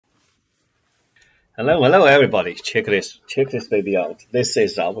Hello everybody. Check this baby out. This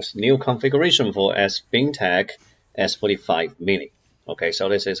is our new configuration for BinTac S45 Mini. Okay, so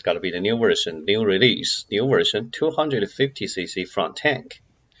this is gonna be the new version, new release, new version, 250cc front tank.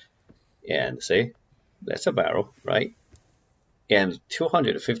 And see, that's a barrel, right? And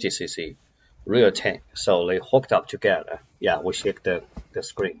 250cc rear tank. So they hooked up together. Yeah, we shake the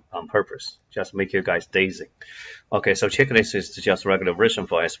screen on purpose, just make you guys dazing. Okay, so check this is just regular version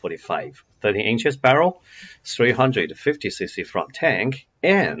for S45. 13 inches barrel, 350cc front tank,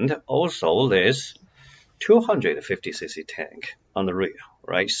 and also this 250cc tank on the rear,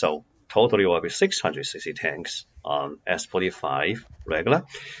 right? So totally will be 600cc tanks on S45 regular.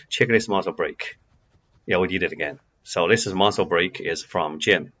 Check this muzzle brake. Yeah, we did it again. So this is muzzle brake is from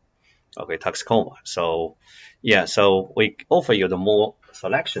Jim. Okay, Tacoma. So yeah, so we offer you the more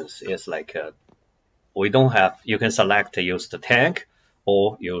selections. It's like we don't have, you can select to use the tank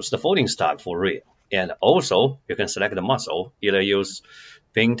or use the folding stock for rear. And also you can select the muzzle, either use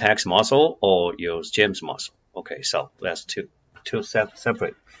BinTac's muzzle or use Jim's muzzle. Okay, so that's two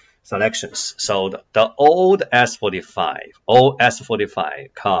separate selections. So the old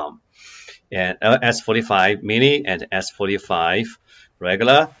S45 come and S45 mini and S45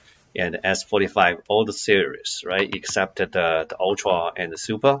 regular and S45 all the series, right? Except the Ultra and the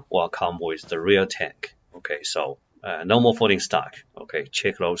Super will come with the rear tank. Okay, so no more folding stock. Okay,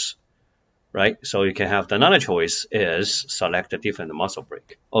 check those, right? So you can have the another choice is select a different muzzle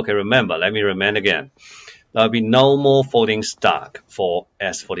brake. Okay, remember, let me remind again. There'll be no more folding stock for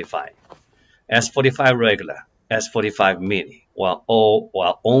S45. S45 regular, S45 mini will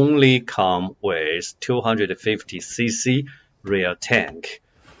only come with 250cc rear tank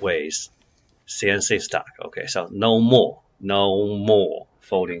with CNC stock. Okay, so no more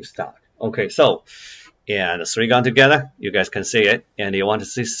folding stock. Okay, so and the three gone together, you guys can see it, and you want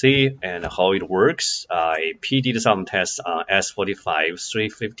to see and how it works. I did some tests on S45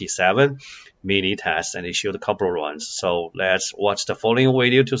 357 mini test, and it showed a couple of runs. So let's watch the following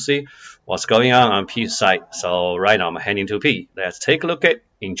video to see what's going on P's side. So right now I'm heading to P. Let's take a look at.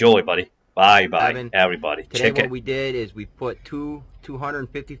 Enjoy, buddy. Bye, everybody. Today Check what it. we did is we put two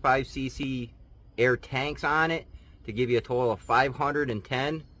 255cc air tanks on it to give you a total of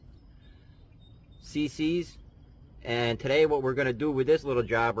 510 cc's. And today what we're going to do with this little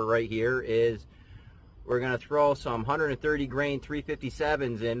jobber right here is we're going to throw some 130 grain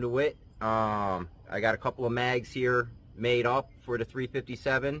 357s into it. I got a couple of mags here made up for the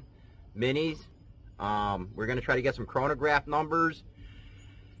 357 minis. We're going to try to get some chronograph numbers.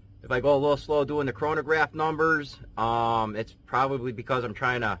 If I go a little slow doing the chronograph numbers, it's probably because I'm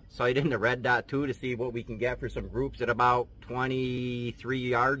trying to sight in the red dot too to see what we can get for some groups at about 23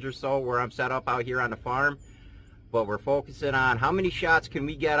 yards or so where I'm set up out here on the farm. But we're focusing on how many shots can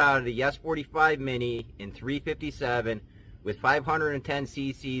we get out of the S45 Mini in 357 with 510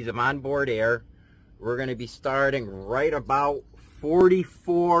 cc's of onboard air. We're going to be starting right about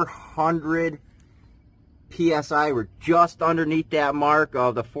 4,400 PSI. We're just underneath that mark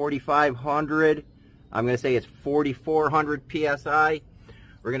of the 4,500. I'm going to say it's 4,400 PSI.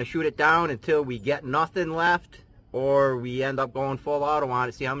 We're going to shoot it down until we get nothing left, or we end up going full auto on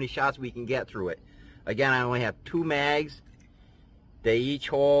it, see how many shots we can get through it. Again, I only have 2 mags. They each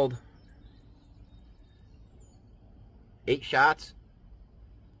hold 8 shots.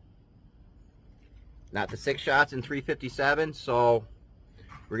 Not the 6 shots in 357, so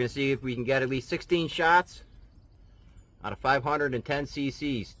we're going to see if we can get at least 16 shots out of 510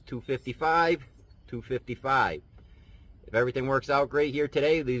 cc's. 255, 255. If everything works out great here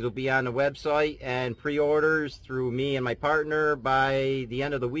today, these will be on the website and pre-orders through me and my partner by the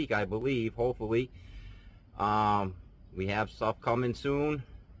end of the week, I believe, hopefully. We have stuff coming soon,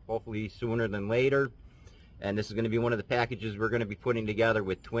 hopefully sooner than later. And this is going to be one of the packages we're going to be putting together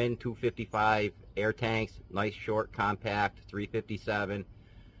with twin 255 air tanks, nice short compact 357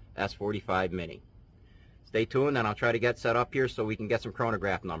 S45 Mini. Stay tuned and I'll try to get set up here so we can get some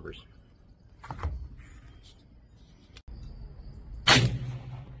chronograph numbers.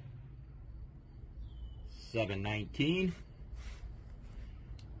 $7.19.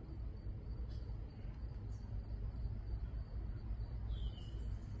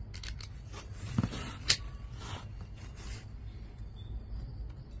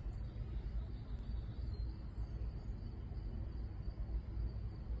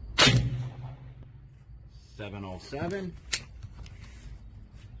 $7.07.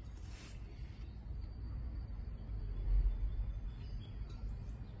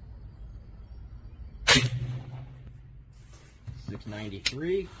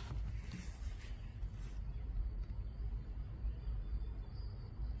 $6.93.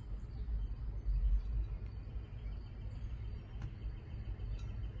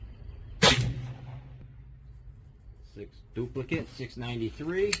 6 duplicate,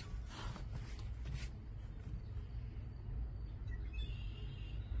 693.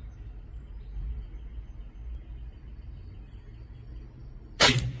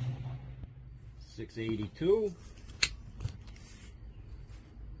 $682.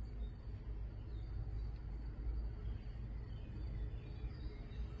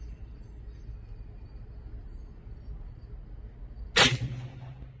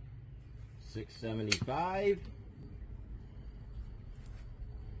 $675.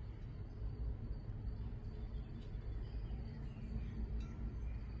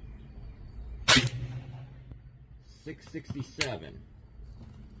 $667.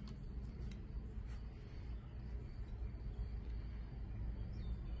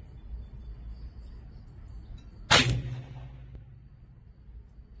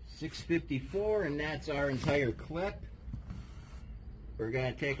 $654, and that's our entire clip. We're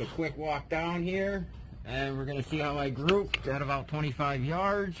going to take a quick walk down here, and we're going to see how I grouped at about 25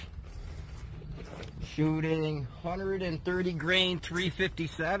 yards. Shooting 130 grain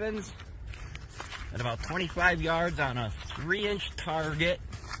 357s at about 25 yards on a 3-inch target.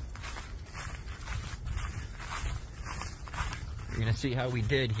 We're going to see how we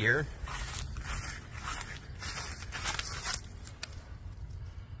did here.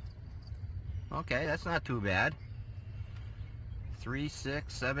 Okay, that's not too bad. 3,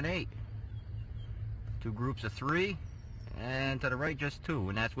 6, 7, 8. 2 groups of 3, and to the right just 2,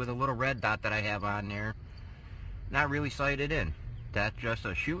 and that's with a little red dot that I have on there. Not really sighted in. That's just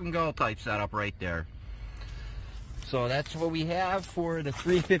a shoot and go type setup right there. So that's what we have for the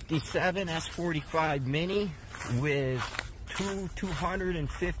 357 S45 Mini with 2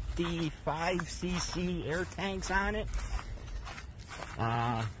 255cc air tanks on it.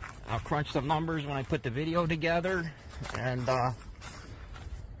 I'll crunch some numbers when I put the video together, and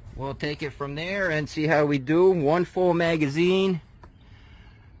we'll take it from there and see how we do. 1 full magazine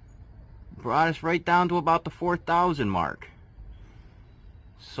brought us right down to about the 4,000 mark.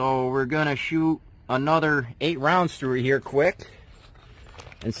 So we're gonna shoot another 8 rounds through here quick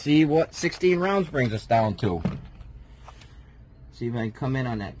and see what 16 rounds brings us down to. See if I can come in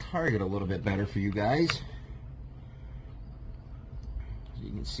on that target a little bit better for you guys. You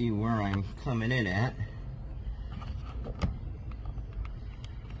can see where I'm coming in at.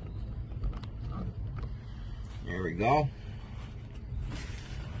 There we go.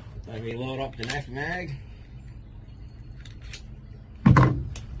 Let me load up the next mag.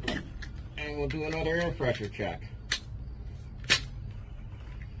 And we'll do another air pressure check.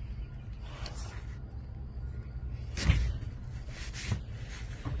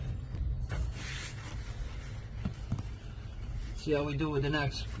 See how we do with the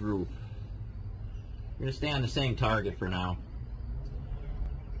next group. We're going to stay on the same target for now.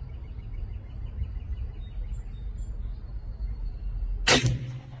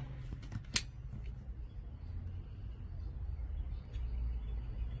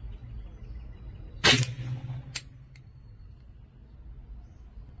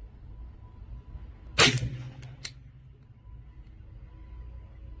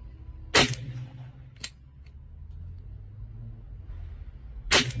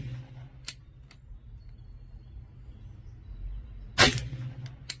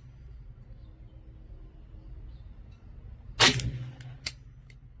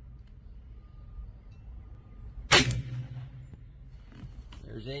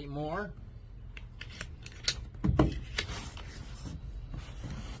 There's 8 more.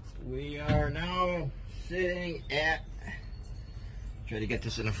 We are now sitting at, try to get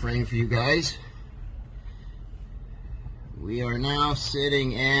this in a frame for you guys. We are now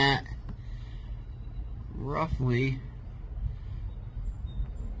sitting at roughly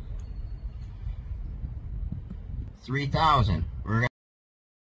 3,000. We're